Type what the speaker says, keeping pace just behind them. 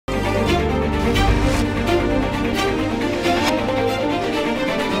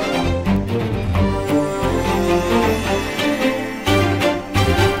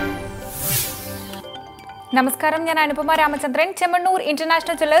നമസ്കാരം, ഞാൻ Anupama Ramachandran. Chemmanur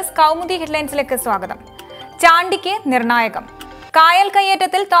international Jewellers Kaumudi ഹെഡ്ലൈൻസിലേക്ക് സ്വാഗതം. ചാണ്ടിക്ക് നിർണായകം. കായൽ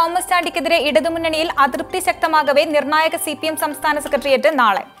കയ്യേറ്റത്തിൽ തോമസ് ചാണ്ടിക്കെതിരെ ഇടതുമുന്നണിയിൽ അതൃപ്തി ശക്തമാകവേ നിർണായക CPM സംസ്ഥാന സെക്രട്ടേറിയറ്റ്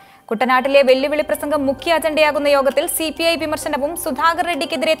നാളെ. കുട്ടനാട്ടിലെ വെല്ലുവിളി പ്രസംഗം മുഖ്യ അജണ്ടയാകുന്ന യോഗത്തിൽ CPI വിമർശനവും സുധാകർ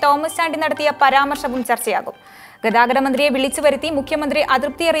റെഡ്ഡിക്കെതിരെ തോമസ് ചാണ്ടി നടത്തിയ പരാമർശവും ചർച്ചയാകും. ഗതാഗത മന്ത്രിയെ വിളിച്ചു വരുത്തി മുഖ്യമന്ത്രി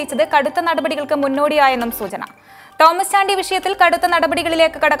അതൃപ്തി അറിയിച്ചത് കടുത്ത നടപടികൾക്ക് മുന്നോടിയായെന്നും സൂചന. തോമസ് ചാണ്ടി വിഷയത്തിൽ കടുത്ത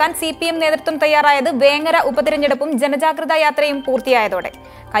നടപടികളിലേക്ക് കടക്കാൻ CPM നേതൃത്വം തയ്യാറായത് വേങ്ങര ഉപതെരഞ്ഞെടുപ്പും ജനജാഗ്രതാ യാത്രയും പൂർത്തിയായതോടെ.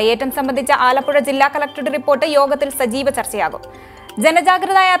 കയ്യേറ്റം സംബന്ധിച്ച ആലപ്പുഴ ജില്ലാ കളക്ടറുടെ റിപ്പോർട്ട് യോഗത്തിൽ സജീവ ചർച്ചയാകും.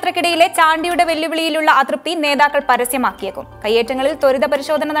 ജനജാഗ്രതാ യാത്രക്കിടയിലെ ചാണ്ടിയുടെ വെല്ലുവിളിയിലുള്ള അതൃപ്തി നേതാക്കൾ പരസ്യമാക്കിയേക്കും. കയ്യേറ്റങ്ങളിൽ ത്വരിത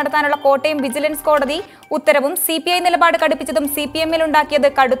പരിശോധന നടത്താനുള്ള കോട്ടയം വിജിലൻസ് കോടതി ഉത്തരവും CPI നിലപാട് കടുപ്പിച്ചതും CPM-ൽ ഉണ്ടാക്കിയത്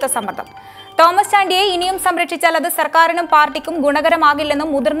കടുത്ത സമ്മർദ്ദം. തോമസ് ചാണ്ടിയെ ഇനിയും സംരക്ഷിച്ചാൽ അത് സർക്കാരിനും പാർട്ടിക്കും ഗുണകരമാകില്ലെന്നും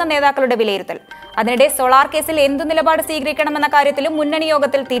മുതിർന്ന നേതാക്കളുടെ വിലയിരുത്തൽ. അതിനിടെ സോളാർ കേസിൽ എന്തു നിലപാട് സ്വീകരിക്കണമെന്ന കാര്യത്തിലും മുന്നണി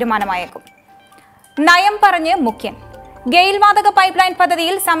യോഗത്തിൽ തീരുമാനമായേക്കും. നയം പറഞ്ഞ് മുഖ്യൻ. ഗെയിൽ വാതക പൈപ്പ് ലൈൻ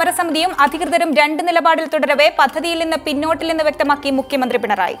പദ്ധതിയിൽ സമരസമിതിയും അധികൃതരും രണ്ട് നിലപാടിൽ തുടരവേ പദ്ധതിയിൽ നിന്ന് പിന്നോട്ടില്ലെന്ന് വ്യക്തമാക്കി മുഖ്യമന്ത്രി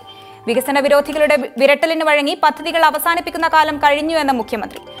പിണറായി. വികസന വിരോധികളുടെ വിരട്ടലിന് വഴങ്ങി പദ്ധതികൾ അവസാനിപ്പിക്കുന്ന കാലം കഴിഞ്ഞു എന്ന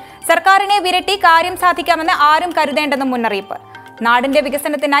മുഖ്യമന്ത്രി. സർക്കാരിനെ വിരട്ടി കാര്യം സാധിക്കാമെന്ന് ആരും കരുതേണ്ടെന്നും മുന്നറിയിപ്പ്. നാടിന്റെ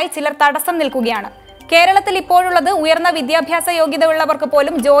വികസനത്തിനായി ചിലർ തടസ്സം നിൽക്കുകയാണ്. കേരളത്തിൽ ഇപ്പോഴുള്ളത് ഉയർന്ന വിദ്യാഭ്യാസ യോഗ്യതയുള്ളവർക്ക്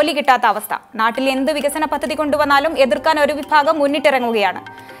പോലും ജോലി കിട്ടാത്ത അവസ്ഥ. നാട്ടിൽ എന്ത് വികസന പദ്ധതി കൊണ്ടുവന്നാലും എതിർക്കാൻ ഒരു വിഭാഗം മുന്നിട്ടിറങ്ങുകയാണ്.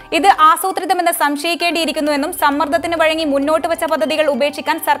 ഇത് ആസൂത്രിതമെന്ന് സംശയിക്കേണ്ടിയിരിക്കുന്നുവെന്നും സമ്മർദ്ദത്തിന് വഴങ്ങി മുന്നോട്ട് വെച്ച പദ്ധതികൾ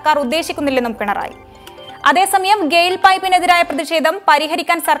ഉപേക്ഷിക്കാൻ സർക്കാർ ഉദ്ദേശിക്കുന്നില്ലെന്നും പിണറായി. അതേസമയം ഗെയിൽ പൈപ്പിനെതിരായ പ്രതിഷേധം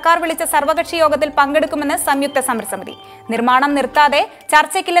പരിഹരിക്കാൻ സർക്കാർ വിളിച്ച സർവകക്ഷി യോഗത്തിൽ പങ്കെടുക്കുമെന്ന് സംയുക്ത സമരസമിതി. നിർമ്മാണം നിർത്താതെ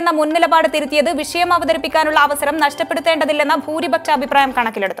ചർച്ചയ്ക്കില്ലെന്ന മുൻനിലപാട് തിരുത്തിയത് വിഷയം അവതരിപ്പിക്കാനുള്ള അവസരം നഷ്ടപ്പെടുത്തേണ്ടതില്ലെന്ന ഭൂരിപക്ഷ അഭിപ്രായം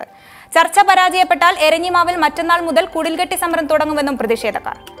കണക്കിലെടുത്ത്. ചർച്ച പരാജയപ്പെട്ടാൽ എരഞ്ഞിമാവിൽ മറ്റന്നാൾ മുതൽ കുടിൽകെട്ടി സമരം തുടങ്ങുമെന്നും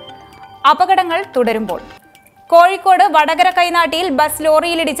പ്രതിഷേധക്കാർ. അപകടങ്ങൾ തുടരുമ്പോൾ കോഴിക്കോട് വടകര കൈനാട്ടിയിൽ ബസ്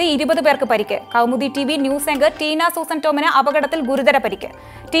ലോറിയിലിടിച്ച് 20 പേർക്ക് പരിക്ക്. Kaumudi TV news anchor Tina Susan ടോമിന് അപകടത്തിൽ ഗുരുതര പരിക്ക്.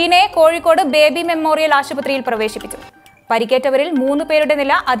 ടീനയെ കോഴിക്കോട് ബേബി മെമ്മോറിയൽ ആശുപത്രിയിൽ പ്രവേശിപ്പിച്ചു. പരിക്കേറ്റവരിൽ 3 പേരുടെ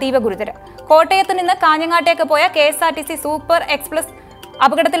നില അതീവ ഗുരുതരം. കോട്ടയത്ത് നിന്ന് കാഞ്ഞങ്ങാട്ടേക്ക് പോയ KSRTC സൂപ്പർ എക്സ്പ്രസ്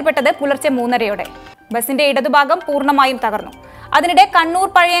അപകടത്തിൽപ്പെട്ടത് പുലർച്ചെ 3:30-ഓടെ. ബസിന്റെ ഇടതുഭാഗം പൂർണ്ണമായും തകർന്നു. അതിനിടെ കണ്ണൂർ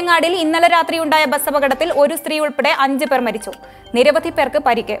പഴയങ്ങാടിൽ ഇന്നലെ രാത്രി ഉണ്ടായ ബസ് അപകടത്തിൽ ഒരു സ്ത്രീ ഉൾപ്പെടെ 5 പേർ മരിച്ചു. നിരവധി പേർക്ക്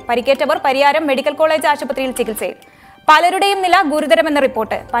പരിക്ക്. പരിക്കേറ്റവർ പരിയാരം മെഡിക്കൽ കോളേജ് ആശുപത്രിയിൽ ചികിത്സയിൽ. പലരുടെയും നില ഗുരുതരമെന്ന്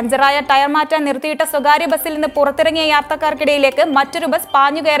റിപ്പോർട്ട്. പഞ്ചറായ ടയർ മാറ്റാൻ നിർത്തിയിട്ട സ്വകാര്യ ബസ്സിൽ നിന്ന് പുറത്തിറങ്ങിയ യാത്രക്കാർക്കിടയിലേക്ക് മറ്റൊരു ബസ്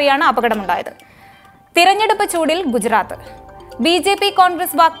പാഞ്ഞുകയറിയാണ് അപകടമുണ്ടായത്. തിരഞ്ഞെടുപ്പ് ചൂടിൽ ഗുജറാത്ത്. BJP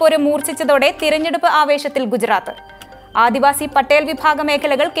കോൺഗ്രസ് വാക്പോര് മൂർച്ഛിച്ചതോടെ തിരഞ്ഞെടുപ്പ് ആവേശത്തിൽ ഗുജറാത്ത്. ആദിവാസി പട്ടേൽ വിഭാഗ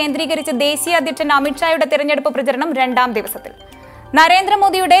മേഖലകൾ കേന്ദ്രീകരിച്ച് ദേശീയ അധ്യക്ഷൻ അമിത്ഷായുടെ തിരഞ്ഞെടുപ്പ് പ്രചരണം 2ാം ദിവസത്തിൽ.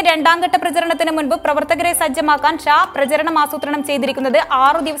 നരേന്ദ്രമോദിയുടെ 2ാം ഘട്ട പ്രചരണത്തിന് മുൻപ് പ്രവർത്തകരെ സജ്ജമാക്കാൻ ഷാ പ്രചരണം ആസൂത്രണം ചെയ്തിരിക്കുന്നത്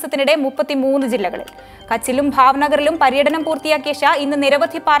 6 ദിവസത്തിനിടെ 33 ജില്ലകളിൽ. കച്ചിലും ഭാവ്നഗറിലും പര്യടനം പൂർത്തിയാക്കിയ ഷാ ഇന്ന്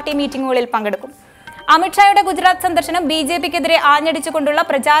നിരവധി പാർട്ടി മീറ്റിംഗുകളിൽ പങ്കെടുക്കും. അമിത്ഷായുടെ ഗുജറാത്ത് സന്ദർശനം BJPക്കെതിരെ ആഞ്ഞടിച്ചുകൊണ്ടുള്ള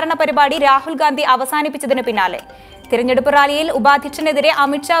പ്രചാരണ പരിപാടി രാഹുൽ ഗാന്ധി അവസാനിപ്പിച്ചതിന് പിന്നാലെ തിരഞ്ഞെടുപ്പ് റാലിയിൽ ഉപാധ്യക്ഷനെതിരെ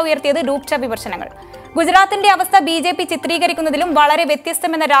അമിത്ഷാ ഉയർത്തിയത് രൂക്ഷ വിമർശനങ്ങൾ. ഗുജറാത്തിന്റെ അവസ്ഥ BJP ചിത്രീകരിക്കുന്നതിലും വളരെ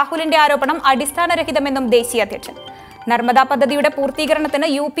വ്യത്യസ്തമെന്ന രാഹുലിന്റെ ആരോപണം അടിസ്ഥാനരഹിതമെന്നും ദേശീയ അധ്യക്ഷൻ. നർമ്മദ പദ്ധതിയുടെ പൂർത്തീകരണത്തിന്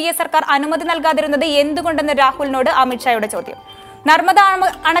UPA സർക്കാർ അനുമതി നൽകാതിരുന്നത് എന്തുകൊണ്ടെന്ന് രാഹുലിനോട് അമിത്ഷായുടെ ചോദ്യം. നർമ്മദ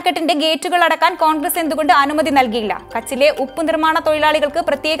അണക്കെട്ടിന്റെ ഗേറ്റുകൾ അടക്കാൻ കോൺഗ്രസ് എന്തുകൊണ്ട് അനുമതി നൽകിയില്ല? കച്ചിലെ ഉപ്പ് നിർമ്മാണ തൊഴിലാളികൾക്ക്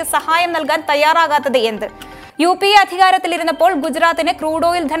പ്രത്യേക സഹായം നൽകാൻ തയ്യാറാകാത്തത് എന്ത്? UPA അധികാരത്തിലിരുന്നപ്പോൾ ഗുജറാത്തിന് ക്രൂഡ്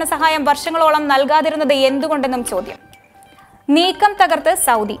ഓയിൽ ധനസഹായം വർഷങ്ങളോളം നൽകാതിരുന്നത് എന്തുകൊണ്ടെന്നും ചോദ്യം. നീക്കം തകർത്ത്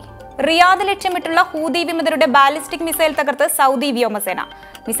സൗദി. റിയാദ് ലക്ഷ്യമിട്ടുള്ള ഹൂതി വിമതരുടെ ബാലിസ്റ്റിക് മിസൈൽ തകർത്ത് സൗദി വ്യോമസേന.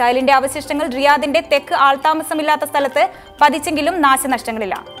 മിസൈലിന്റെ അവശിഷ്ടങ്ങൾ റിയാദിന്റെ തെക്ക് ആൾതാമസമില്ലാത്ത സ്ഥലത്ത് പതിച്ചെങ്കിലും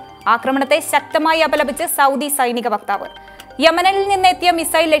നാശനഷ്ടങ്ങളില്ല. ആക്രമണത്തെ ശക്തമായി അപലപിച്ച് സൗദി സൈനിക വക്താവ്. യമനിൽ നിന്നെത്തിയ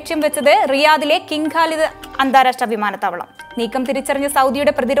മിസൈൽ ലക്ഷ്യം വെച്ചത് റിയാദിലെ കിങ് ഖാലിദ് അന്താരാഷ്ട്ര വിമാനത്താവളം. നീക്കം തിരിച്ചറിഞ്ഞ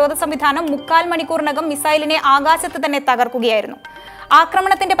സൗദിയുടെ പ്രതിരോധ സംവിധാനം 3/4 മണിക്കൂറിനകം മിസൈലിനെ ആകാശത്ത് തന്നെ തകർക്കുകയായിരുന്നു.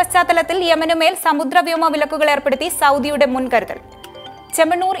 ആക്രമണത്തിന്റെ പശ്ചാത്തലത്തിൽ യമനുമേൽ സമുദ്ര വ്യോമ വിലക്കുകൾ ഏർപ്പെടുത്തി സൗദിയുടെ മുൻകരുതൽ.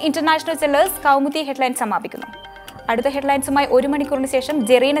 Chemmanur international Jewellers Kaumudi headlines സമാപിക്കുന്നു. അടുത്ത ഹെഡ്ലൈൻസുമായി 1 മണിക്കൂറിന് ശേഷം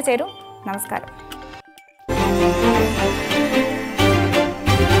ജെറീന ചേരും. നമസ്കാരം.